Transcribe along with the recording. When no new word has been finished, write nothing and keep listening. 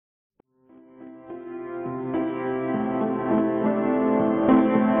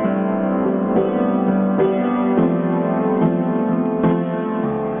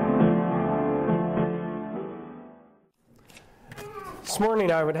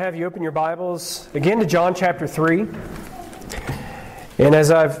morning I would have you open your Bibles again to John chapter 3. And as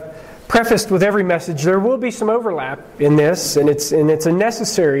I've prefaced with every message, there will be some overlap in this, and it's a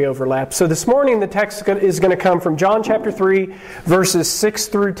necessary overlap. So this morning the text is going to come from John chapter 3, verses 6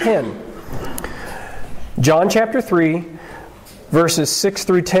 through 10. John chapter 3, verses 6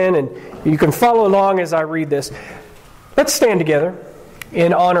 through 10, and you can follow along as I read this. Let's stand together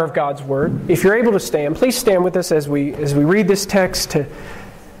in honor of God's Word. If you're able to stand, please stand with us as we read this text to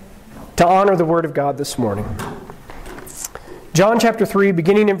honor the Word of God this morning. John chapter 3,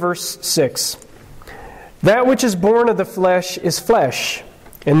 beginning in verse 6. That which is born of the flesh is flesh,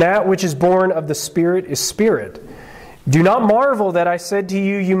 and that which is born of the Spirit is spirit. Do not marvel that I said to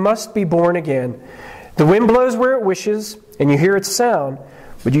you, you must be born again. The wind blows where it wishes, and you hear its sound,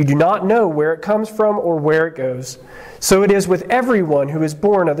 but you do not know where it comes from or where it goes. So it is with everyone who is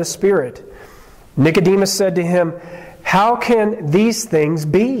born of the Spirit. Nicodemus said to him, how can these things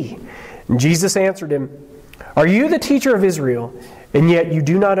be? And Jesus answered him, are you the teacher of Israel, and yet you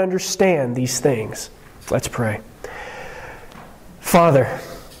do not understand these things? Let's pray. Father,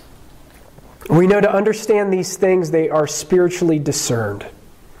 we know to understand these things, they are spiritually discerned.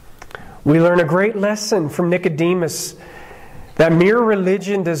 We learn a great lesson from Nicodemus that mere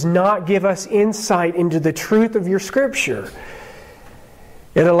religion does not give us insight into the truth of your Scripture.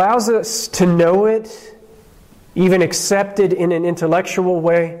 It allows us to know it, even accept it in an intellectual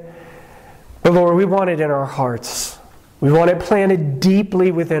way. But Lord, we want it in our hearts. We want it planted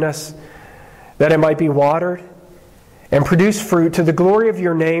deeply within us, that it might be watered and produce fruit to the glory of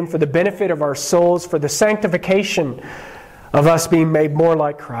your name, for the benefit of our souls, for the sanctification of us being made more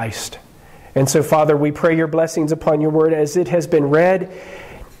like Christ. And so, Father, we pray your blessings upon your word as it has been read.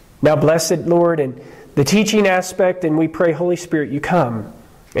 Now bless it, Lord, and the teaching aspect, and we pray, Holy Spirit, you come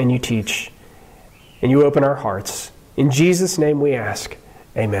and you teach and you open our hearts. In Jesus' name we ask.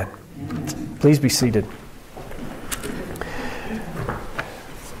 Amen. Please be seated.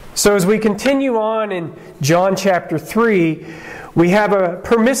 So as we continue on in John chapter 3, we have a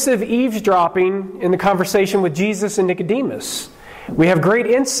permissive eavesdropping in the conversation with Jesus and Nicodemus. We have great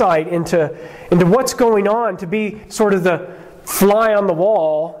insight into what's going on, to be sort of the fly on the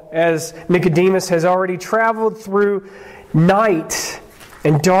wall, as Nicodemus has already traveled through night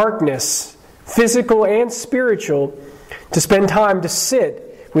and darkness, physical and spiritual, to spend time to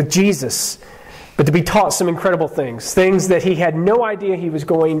sit with Jesus, but to be taught some incredible things that he had no idea he was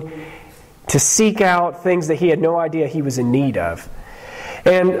going to seek out, things that he had no idea he was in need of.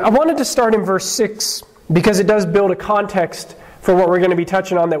 And I wanted to start in verse 6 because it does build a context for what we're going to be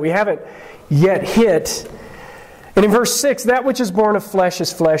touching on that we haven't yet hit. And in verse 6, that which is born of flesh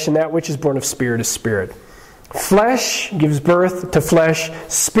is flesh, and that which is born of spirit is spirit. Flesh gives birth to flesh.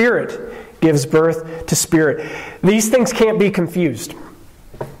 Spirit gives birth to spirit. These things can't be confused.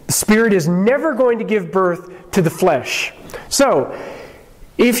 The spirit is never going to give birth to the flesh. So,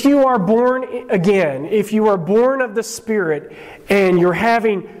 if you are born again, if you are born of the Spirit, and you're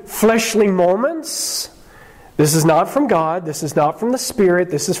having fleshly moments, this is not from God, this is not from the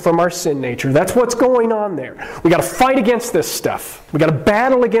Spirit, this is from our sin nature. That's what's going on there. We got to fight against this stuff. We got to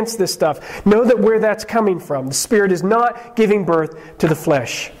battle against this stuff. Know that where that's coming from. The Spirit is not giving birth to the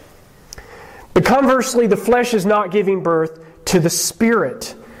flesh. But conversely, the flesh is not giving birth to the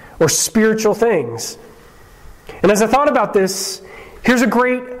Spirit or spiritual things. And as I thought about this, here's a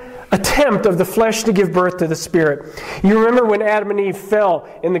great attempt of the flesh to give birth to the Spirit. You remember when Adam and Eve fell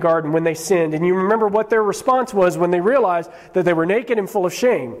in the garden, when they sinned, and you remember what their response was when they realized that they were naked and full of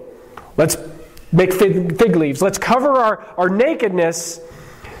shame. Let's make fig leaves. Let's cover our nakedness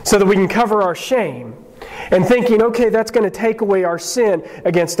so that we can cover our shame. And thinking, okay, that's going to take away our sin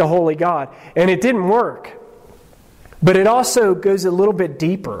against a holy God. And it didn't work. But it also goes a little bit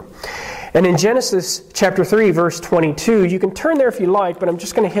deeper. And in Genesis chapter 3, verse 22, you can turn there if you like, but I'm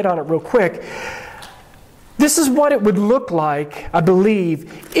just going to hit on it real quick. This is what it would look like, I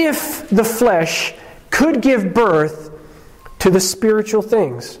believe, if the flesh could give birth to the spiritual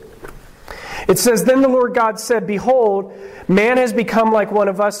things. It says, then the Lord God said, behold, man has become like one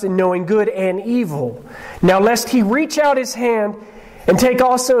of us in knowing good and evil. Now lest he reach out his hand and take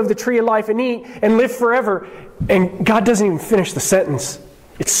also of the tree of life and eat and live forever. And God doesn't even finish the sentence.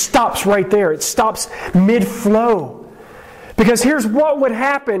 It stops right there. It stops mid-flow. Because here's what would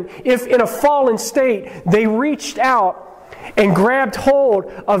happen if in a fallen state they reached out and grabbed hold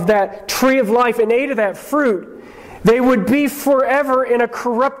of that tree of life and ate of that fruit. They would be forever in a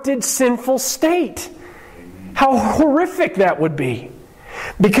corrupted, sinful state. How horrific that would be.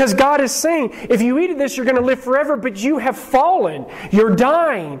 Because God is saying, if you eat of this, you're going to live forever, but you have fallen. You're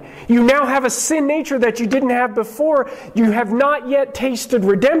dying. You now have a sin nature that you didn't have before. You have not yet tasted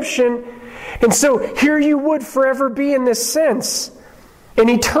redemption. And so here you would forever be in this sense. In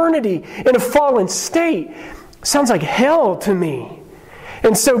eternity, in a fallen state. Sounds like hell to me.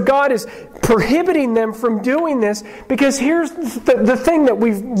 And so God is prohibiting them from doing this, because here's the thing that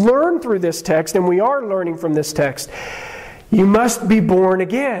we've learned through this text, and we are learning from this text. You must be born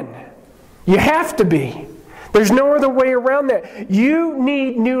again. You have to be. There's no other way around that. You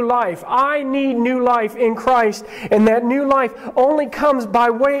need new life. I need new life in Christ. And that new life only comes by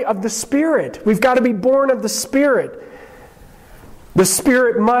way of the Spirit. We've got to be born of the Spirit. The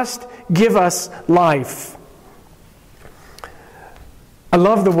Spirit must give us life. I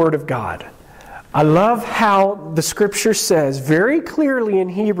love the Word of God. I love how the Scripture says very clearly in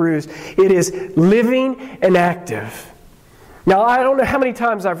Hebrews, it is living and active. Now, I don't know how many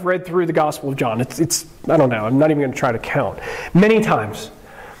times I've read through the Gospel of John. It's I don't know. I'm not even going to try to count. Many times.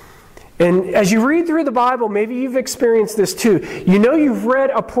 And as you read through the Bible, maybe you've experienced this too. You know you've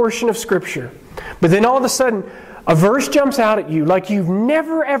read a portion of Scripture, but then all of a sudden, a verse jumps out at you like you've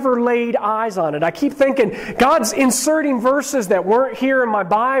never ever laid eyes on it. I keep thinking, God's inserting verses that weren't here in my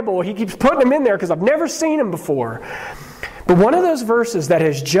Bible. He keeps putting them in there because I've never seen them before. But one of those verses that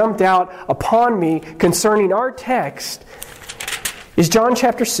has jumped out upon me concerning our text is John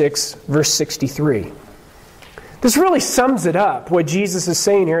chapter 6, verse 63. This really sums it up, what Jesus is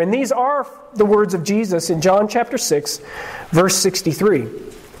saying here. And these are the words of Jesus in John chapter 6, verse 63.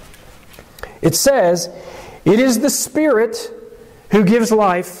 It says, "It is the Spirit who gives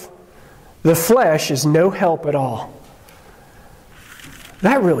life. The flesh is no help at all."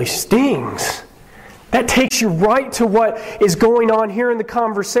 That really stings. That takes you right to what is going on here in the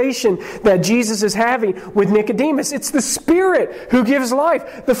conversation that Jesus is having with Nicodemus. It's the Spirit who gives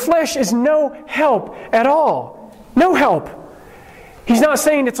life. The flesh is no help at all. No help. He's not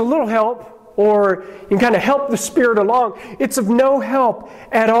saying it's a little help or you can kind of help the Spirit along. It's of no help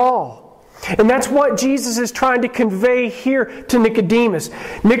at all. And that's what Jesus is trying to convey here to Nicodemus.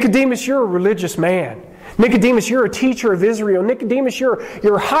 Nicodemus, you're a religious man. Nicodemus, you're a teacher of Israel. Nicodemus, you're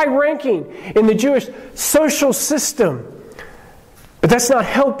high-ranking in the Jewish social system. But that's not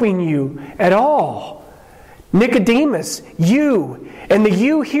helping you at all. Nicodemus, you. And the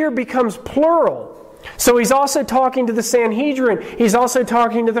you here becomes plural. So he's also talking to the Sanhedrin. He's also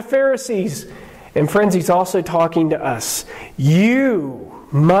talking to the Pharisees. And friends, he's also talking to us. You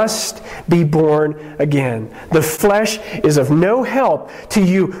must be born again. The flesh is of no help to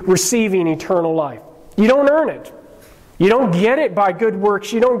you receiving eternal life. You don't earn it. You don't get it by good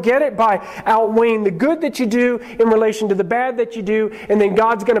works. You don't get it by outweighing the good that you do in relation to the bad that you do, and then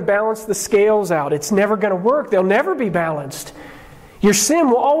God's going to balance the scales out. It's never going to work. They'll never be balanced. Your sin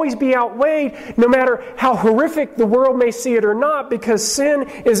will always be outweighed, no matter how horrific the world may see it or not, because sin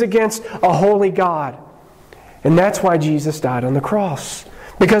is against a holy God. And that's why Jesus died on the cross.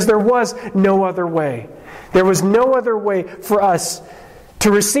 Because there was no other way. There was no other way for us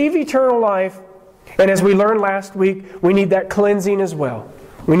to receive eternal life. And as we learned last week, we need that cleansing as well.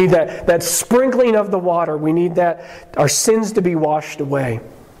 We need that sprinkling of the water. We need our sins to be washed away.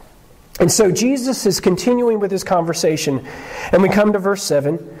 And so Jesus is continuing with his conversation. And we come to verse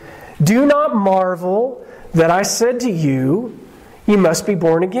 7. "Do not marvel that I said to you, you must be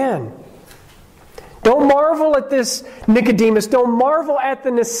born again." Don't marvel at this, Nicodemus. Don't marvel at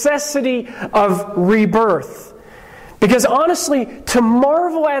the necessity of rebirth. Because honestly, to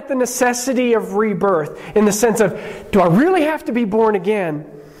marvel at the necessity of rebirth, in the sense of, do I really have to be born again?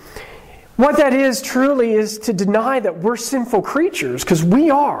 What that is truly is to deny that we're sinful creatures, because we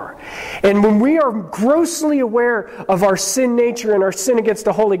are. And when we are grossly aware of our sin nature and our sin against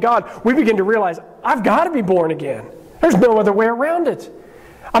a holy God, we begin to realize, I've got to be born again. There's no other way around it.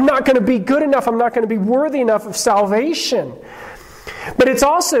 I'm not going to be good enough. I'm not going to be worthy enough of salvation. But it's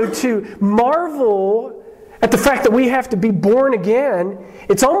also to marvel at the fact that we have to be born again.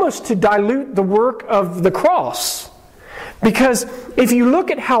 It's almost to dilute the work of the cross. Because if you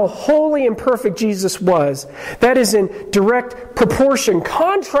look at how holy and perfect Jesus was, that is in direct proportion,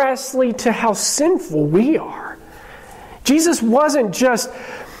 contrastly to how sinful we are. Jesus wasn't just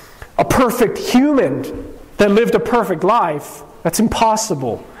a perfect human that lived a perfect life. That's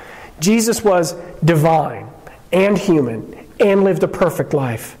impossible. Jesus was divine and human and lived a perfect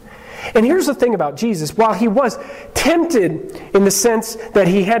life. And here's the thing about Jesus. While he was tempted in the sense that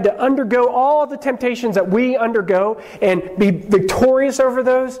he had to undergo all the temptations that we undergo and be victorious over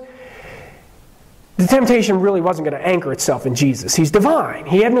those, the temptation really wasn't going to anchor itself in Jesus. He's divine.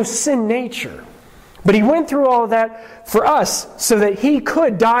 He had no sin nature. But He went through all of that for us so that He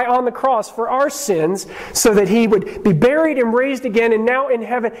could die on the cross for our sins, so that He would be buried and raised again and now in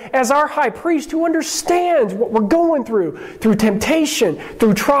heaven as our high priest who understands what we're going through temptation,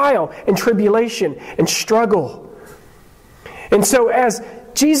 through trial and tribulation and struggle. And so as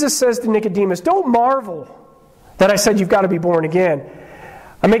Jesus says to Nicodemus, don't marvel that I said you've got to be born again.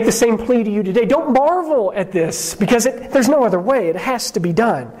 I make the same plea to you today. Don't marvel at this, because there's no other way. It has to be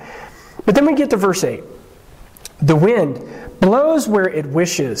done. But then we get to verse 8. The wind blows where it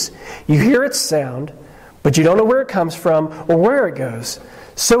wishes. You hear its sound, but you don't know where it comes from or where it goes.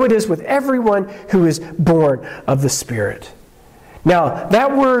 So it is with everyone who is born of the Spirit. Now,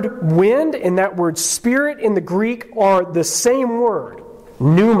 that word wind and that word spirit in the Greek are the same word,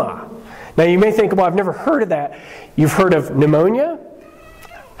 pneuma. Now, you may think, well, I've never heard of that. You've heard of pneumonia?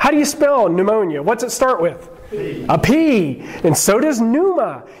 How do you spell pneumonia? What's it start with? P. A P. And so does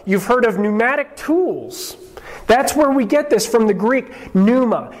pneuma. You've heard of pneumatic tools. That's where we get this from the Greek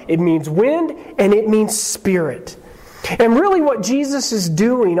pneuma. It means wind and it means spirit. And really what Jesus is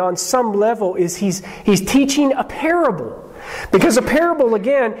doing on some level is he's teaching a parable. Because a parable,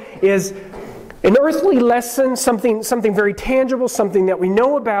 again, is an earthly lesson, something very tangible, something that we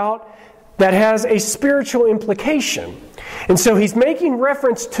know about that has a spiritual implication. And so he's making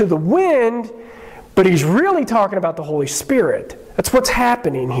reference to the wind, but he's really talking about the Holy Spirit. That's what's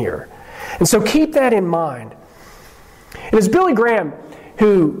happening here. And so keep that in mind. And it's Billy Graham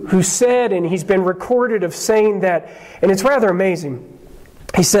who said, and he's been recorded of saying that, and it's rather amazing.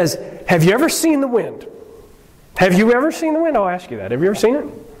 He says, have you ever seen the wind? Have you ever seen the wind? I'll ask you that. Have you ever seen it?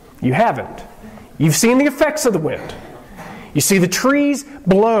 You haven't. You've seen the effects of the wind. You see the trees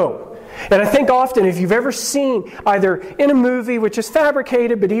blow. And I think often if you've ever seen, either in a movie, which is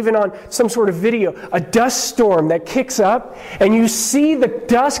fabricated, but even on some sort of video, a dust storm that kicks up, and you see the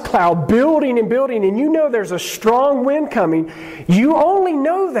dust cloud building and building, and you know there's a strong wind coming, you only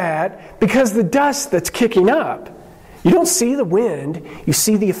know that because the dust that's kicking up. You don't see the wind, you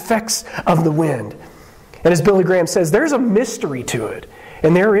see the effects of the wind. And as Billy Graham says, there's a mystery to it.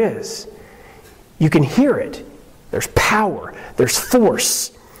 And there is. You can hear it. There's power. There's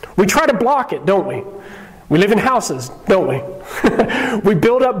force. We try to block it, don't we? We live in houses, don't we? We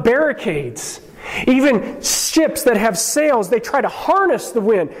build up barricades. Even ships that have sails, they try to harness the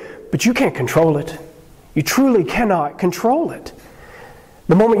wind. But you can't control it. You truly cannot control it.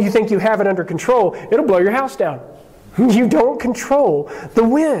 The moment you think you have it under control, it'll blow your house down. You don't control the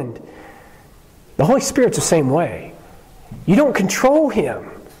wind. The Holy Spirit's the same way. You don't control Him.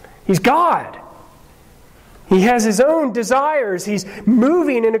 He's God. He has His own desires. He's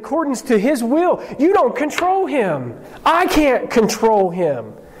moving in accordance to His will. You don't control Him. I can't control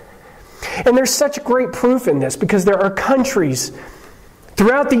Him. And there's such great proof in this because there are countries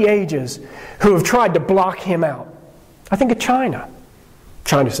throughout the ages who have tried to block Him out. I think of China.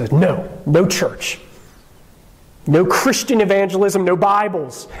 China says, no church. No Christian evangelism, no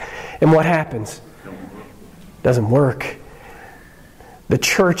Bibles. And what happens? Doesn't work. The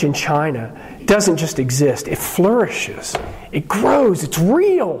church in China doesn't just exist. It flourishes. It grows. It's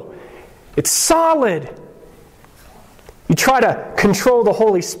real. It's solid. You try to control the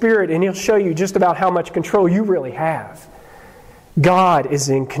Holy Spirit and He'll show you just about how much control you really have. God is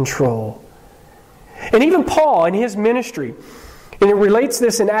in control. And even Paul in his ministry, and it relates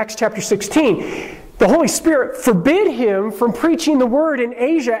this in Acts chapter 16, the Holy Spirit forbid him from preaching the Word in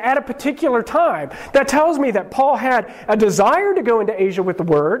Asia at a particular time. That tells me that Paul had a desire to go into Asia with the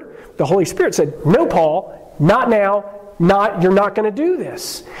Word. The Holy Spirit said, no, Paul, not now, you're not going to do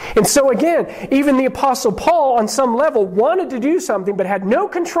this. And so again, even the Apostle Paul on some level wanted to do something but had no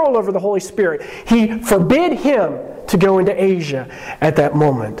control over the Holy Spirit. He forbid him to go into Asia at that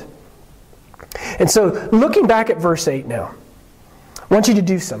moment. And so looking back at verse 8 now, I want you to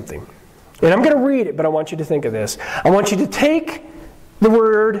do something. And I'm going to read it, but I want you to think of this. I want you to take the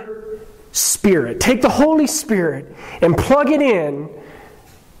word Spirit, take the Holy Spirit, and plug it in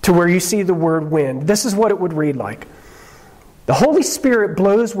to where you see the word wind. This is what it would read like. The Holy Spirit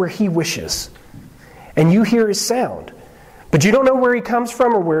blows where He wishes, and you hear His sound, but you don't know where He comes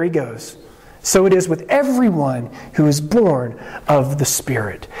from or where He goes. So it is with everyone who is born of the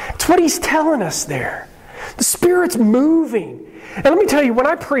Spirit. It's what He's telling us there. The Spirit's moving. And let me tell you, when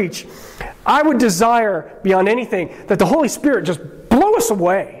I preach, I would desire beyond anything that the Holy Spirit just blow us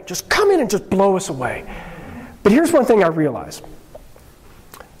away. Just come in and just blow us away. But here's one thing I realize.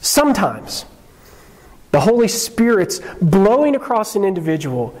 Sometimes the Holy Spirit's blowing across an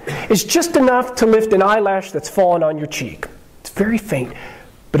individual is just enough to lift an eyelash that's fallen on your cheek. It's very faint,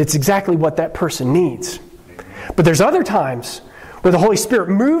 but it's exactly what that person needs. But there's other times where the Holy Spirit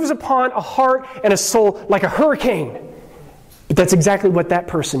moves upon a heart and a soul like a hurricane. But that's exactly what that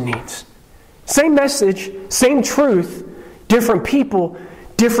person needs. Same message, same truth, different people,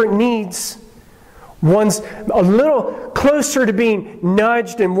 different needs. One's a little closer to being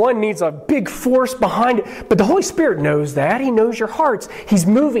nudged and one needs a big force behind it. But the Holy Spirit knows that. He knows your hearts. He's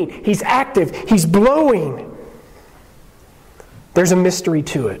moving. He's active. He's blowing. There's a mystery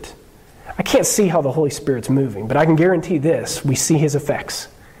to it. I can't see how the Holy Spirit's moving, but I can guarantee this. We see His effects.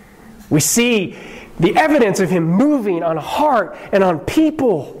 We see the evidence of Him moving on a heart and on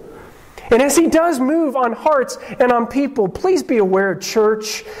people. And as He does move on hearts and on people, please be aware,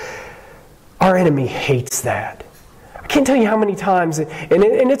 church, our enemy hates that. I can't tell you how many times, and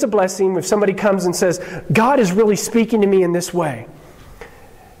it's a blessing if somebody comes and says, God is really speaking to me in this way.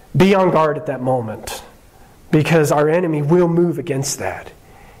 Be on guard at that moment, because our enemy will move against that.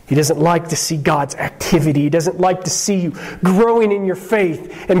 He doesn't like to see God's activity. He doesn't like to see you growing in your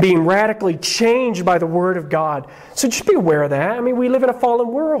faith and being radically changed by the Word of God. So just be aware of that. I mean, we live in a fallen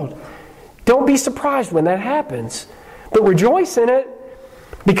world. Don't be surprised when that happens. But rejoice in it,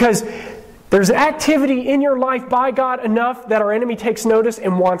 because there's activity in your life by God enough that our enemy takes notice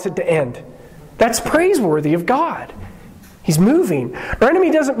and wants it to end. That's praiseworthy of God. He's moving. Our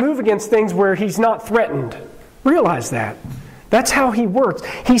enemy doesn't move against things where he's not threatened. Realize that. That's how he works.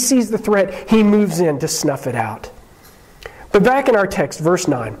 He sees the threat. He moves in to snuff it out. But back in our text, verse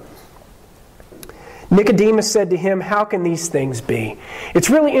 9. Nicodemus said to him, "How can these things be?" It's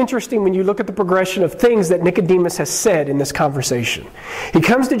really interesting when you look at the progression of things that Nicodemus has said in this conversation. He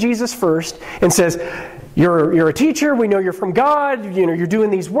comes to Jesus first and says, You're a teacher. We know you're from God. You're doing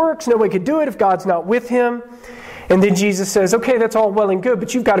these works. Nobody could do it if God's not with him. And then Jesus says, okay, that's all well and good,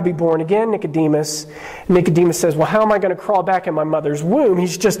 but you've got to be born again, Nicodemus. And Nicodemus says, well, how am I going to crawl back in my mother's womb?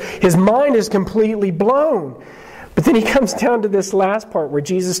 His mind is completely blown. But then he comes down to this last part where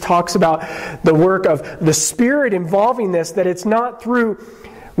Jesus talks about the work of the Spirit involving this, that it's not through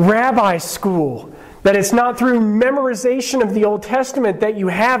rabbi school, that it's not through memorization of the Old Testament that you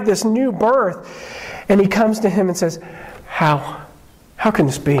have this new birth. And he comes to him and says, how? How can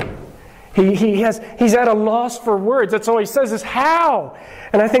this be? He's at a loss for words. That's all he says is how.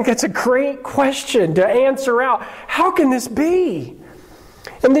 And I think that's a great question to answer out. How can this be?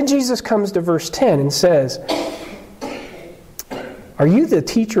 And then Jesus comes to verse 10 and says, are you the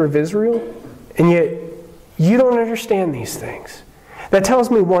teacher of Israel? And yet you don't understand these things. That tells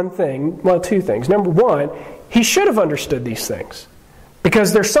me one thing, well, two things. Number one, he should have understood these things.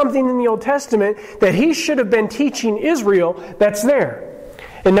 Because there's something in the Old Testament that he should have been teaching Israel that's there.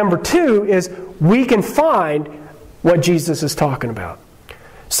 And number two is we can find what Jesus is talking about.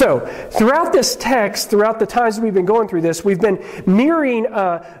 So, throughout this text, throughout the times we've been going through this, we've been mirroring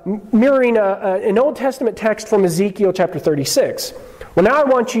an Old Testament text from Ezekiel chapter 36. Well, now I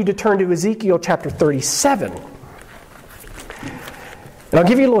want you to turn to Ezekiel chapter 37. And I'll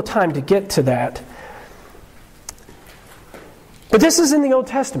give you a little time to get to that. But this is in the Old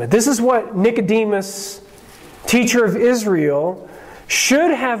Testament. This is what Nicodemus, teacher of Israel,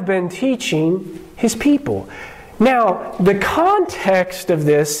 should have been teaching his people. Now, the context of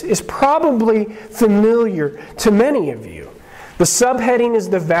this is probably familiar to many of you. The subheading is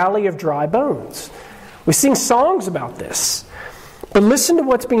the Valley of Dry Bones. We sing songs about this. But listen to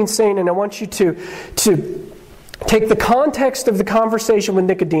what's being said, and I want you to take the context of the conversation with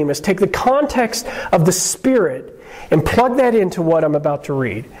Nicodemus, take the context of the Spirit, and plug that into what I'm about to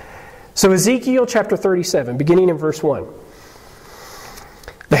read. So Ezekiel chapter 37, beginning in verse 1.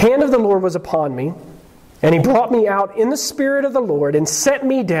 The hand of the Lord was upon me, and He brought me out in the Spirit of the Lord and set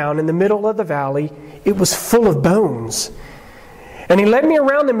me down in the middle of the valley. It was full of bones. And He led me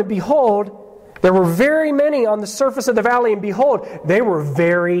around them, and behold, there were very many on the surface of the valley, and behold, they were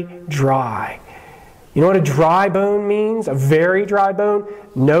very dry. You know what a dry bone means? A very dry bone?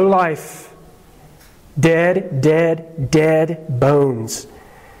 No life. Dead, dead, dead bones.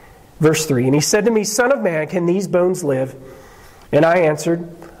 Verse 3, and He said to me, Son of man, can these bones live? And I answered,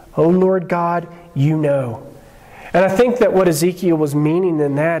 O Lord God, you know. And I think that what Ezekiel was meaning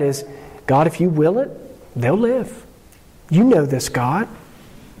in that is, God, if you will it, they'll live. You know this, God.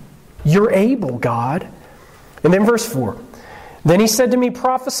 You're able, God. And then verse 4. Then He said to me,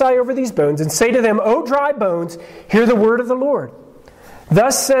 prophesy over these bones, and say to them, O dry bones, hear the word of the Lord.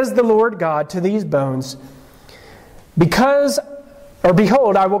 Thus says the Lord God to these bones, behold,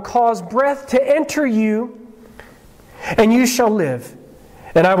 I will cause breath to enter you, and you shall live.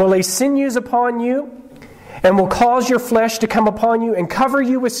 And I will lay sinews upon you, and will cause your flesh to come upon you, and cover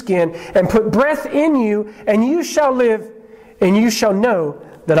you with skin, and put breath in you, and you shall live, and you shall know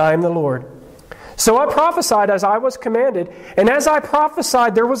that I am the Lord. So I prophesied as I was commanded, and as I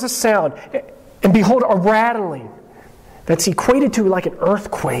prophesied, there was a sound, and behold, a rattling that's equated to like an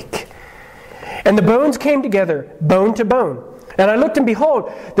earthquake. And the bones came together, bone to bone. And I looked, and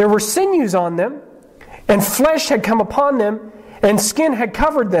behold, there were sinews on them, and flesh had come upon them, and skin had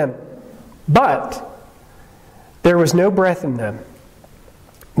covered them. But there was no breath in them.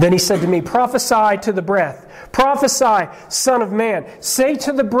 Then he said to me, prophesy to the breath. Prophesy, Son of man. Say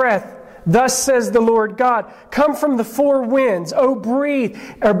to the breath, thus says the Lord God, come from the four winds, O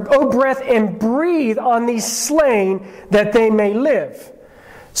breath, and breathe on these slain, that they may live.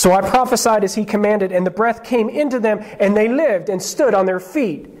 So I prophesied as he commanded, and the breath came into them, and they lived and stood on their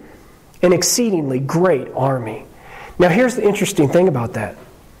feet, an exceedingly great army. Now here's the interesting thing about that.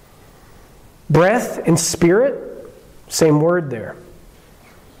 Breath and spirit, same word there.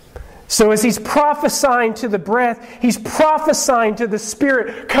 So as he's prophesying to the breath, he's prophesying to the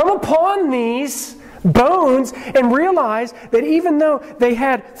spirit. Come upon these bones and realize that even though they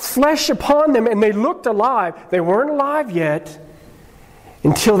had flesh upon them and they looked alive, they weren't alive yet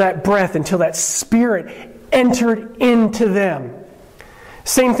until that breath, until that spirit entered into them.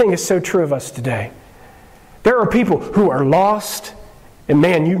 Same thing is so true of us today. There are people who are lost, and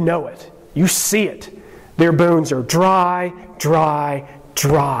man, you know it. You see it. Their bones are dry, dry,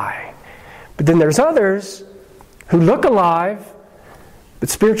 dry. But then there's others who look alive, but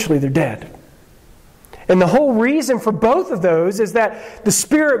spiritually they're dead. And the whole reason for both of those is that the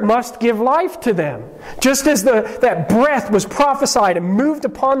Spirit must give life to them. Just as that breath was prophesied and moved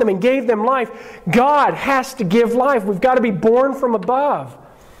upon them and gave them life, God has to give life. We've got to be born from above.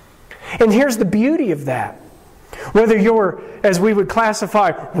 And here's the beauty of that. Whether you're, as we would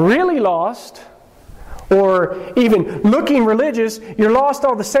classify, really lost, or even looking religious, you're lost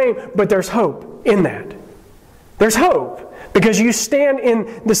all the same, but there's hope in that. There's hope, because you stand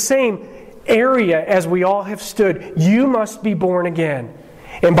in the same area as we all have stood. You must be born again.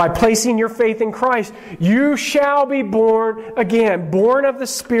 And by placing your faith in Christ, you shall be born again, born of the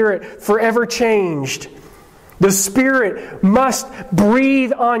Spirit, forever changed. The Spirit must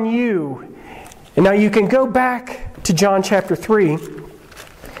breathe on you. And now you can go back to John chapter 3,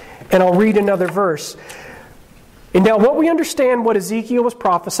 and I'll read another verse. And now what we understand, what Ezekiel was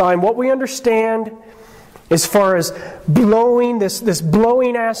prophesying, what we understand as far as blowing, this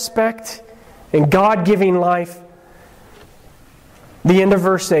blowing aspect, and God giving life, the end of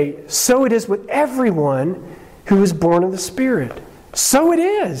verse 8, so it is with everyone who is born of the Spirit. So it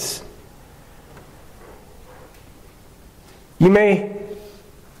is. You may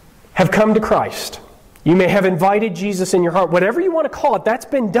have come to Christ. You may have invited Jesus in your heart. Whatever you want to call it, that's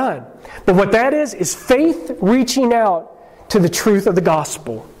been done. But what that is faith reaching out to the truth of the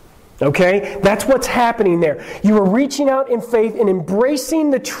gospel. Okay? That's what's happening there. You are reaching out in faith and embracing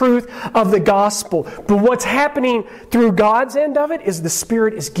the truth of the gospel. But what's happening through God's end of it is the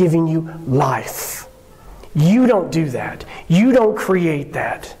Spirit is giving you life. You don't do that. You don't create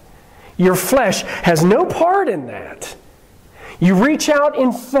that. Your flesh has no part in that. You reach out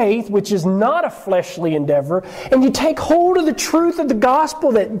in faith, which is not a fleshly endeavor, and you take hold of the truth of the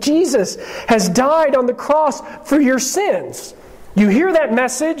gospel that Jesus has died on the cross for your sins. You hear that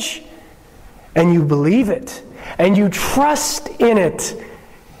message, and you believe it, and you trust in it,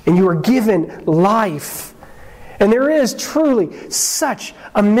 and you are given life. And there is truly such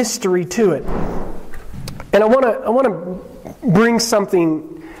a mystery to it. And I want to bring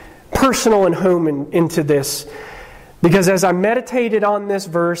something personal and home into this. Because as I meditated on this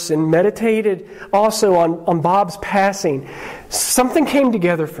verse and meditated also on Bob's passing, something came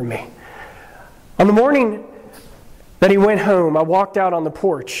together for me. On the morning that he went home, I walked out on the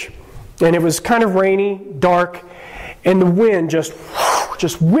porch. And it was kind of rainy, dark, and the wind just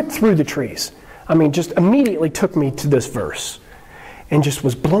whipped through the trees. I mean, just immediately took me to this verse. And just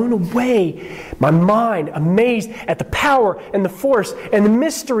was blown away, my mind amazed at the power and the force and the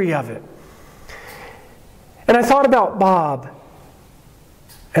mystery of it. And I thought about Bob,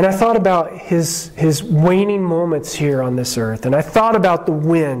 and I thought about his waning moments here on this earth, and I thought about the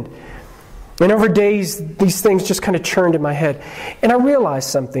wind. And over days, these things just kind of churned in my head. And I realized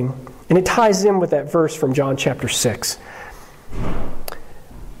something, and it ties in with that verse from John chapter 6.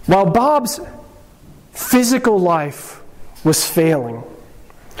 While Bob's physical life was failing,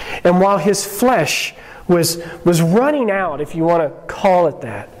 and while his flesh was running out, if you want to call it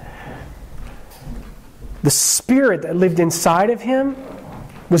that, the Spirit that lived inside of him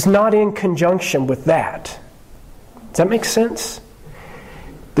was not in conjunction with that. Does that make sense?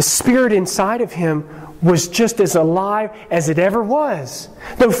 The Spirit inside of him was just as alive as it ever was.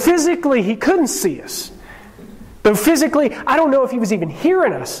 Though physically he couldn't see us. Though physically, I don't know if he was even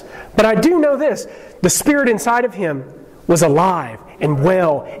hearing us, but I do know this. The Spirit inside of him was alive and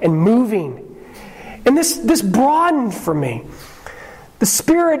well and moving. And this broadened for me. The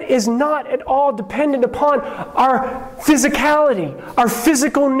Spirit is not at all dependent upon our physicality, our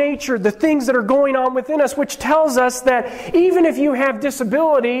physical nature, the things that are going on within us, which tells us that even if you have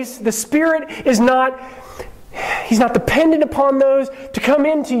disabilities, the Spirit is not, He's not dependent upon those to come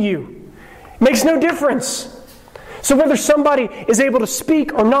into you. It makes no difference. So whether somebody is able to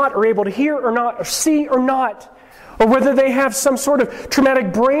speak or not, or able to hear or not, or see or not, or whether they have some sort of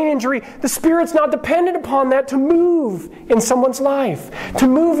traumatic brain injury, the Spirit's not dependent upon that to move in someone's life, to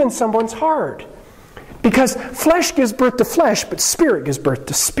move in someone's heart. Because flesh gives birth to flesh, but Spirit gives birth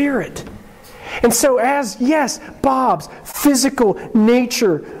to spirit. And so as, yes, Bob's physical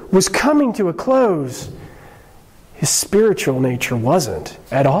nature was coming to a close, his spiritual nature wasn't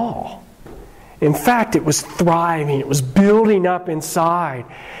at all. In fact, it was thriving. It was building up inside.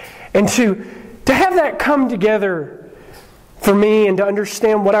 And to have that come together for me and to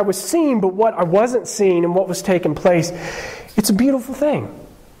understand what I was seeing, but what I wasn't seeing and what was taking place, it's a beautiful thing.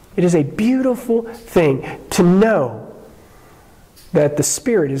 It is a beautiful thing to know that the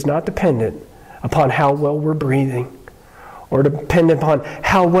Spirit is not dependent upon how well we're breathing or dependent upon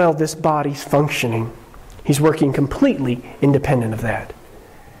how well this body's functioning. He's working completely independent of that.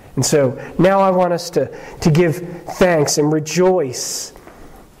 And so now I want us to give thanks and rejoice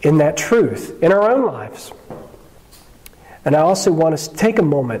in that truth in our own lives. And I also want us to take a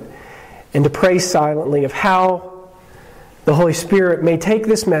moment and to pray silently of how the Holy Spirit may take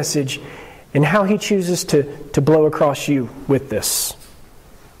this message and how He chooses to blow across you with this.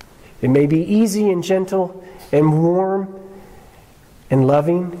 It may be easy and gentle and warm and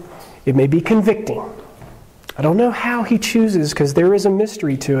loving. It may be convicting. I don't know how He chooses because there is a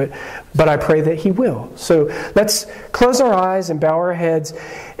mystery to it, but I pray that He will. So let's close our eyes and bow our heads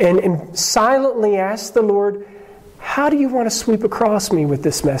and silently ask the Lord, how do you want to sweep across me with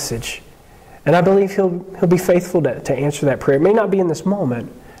this message? And I believe He'll be faithful to answer that prayer. It may not be in this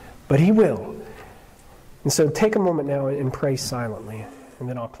moment, but He will. And so take a moment now and pray silently, and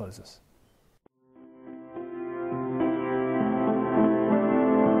then I'll close this.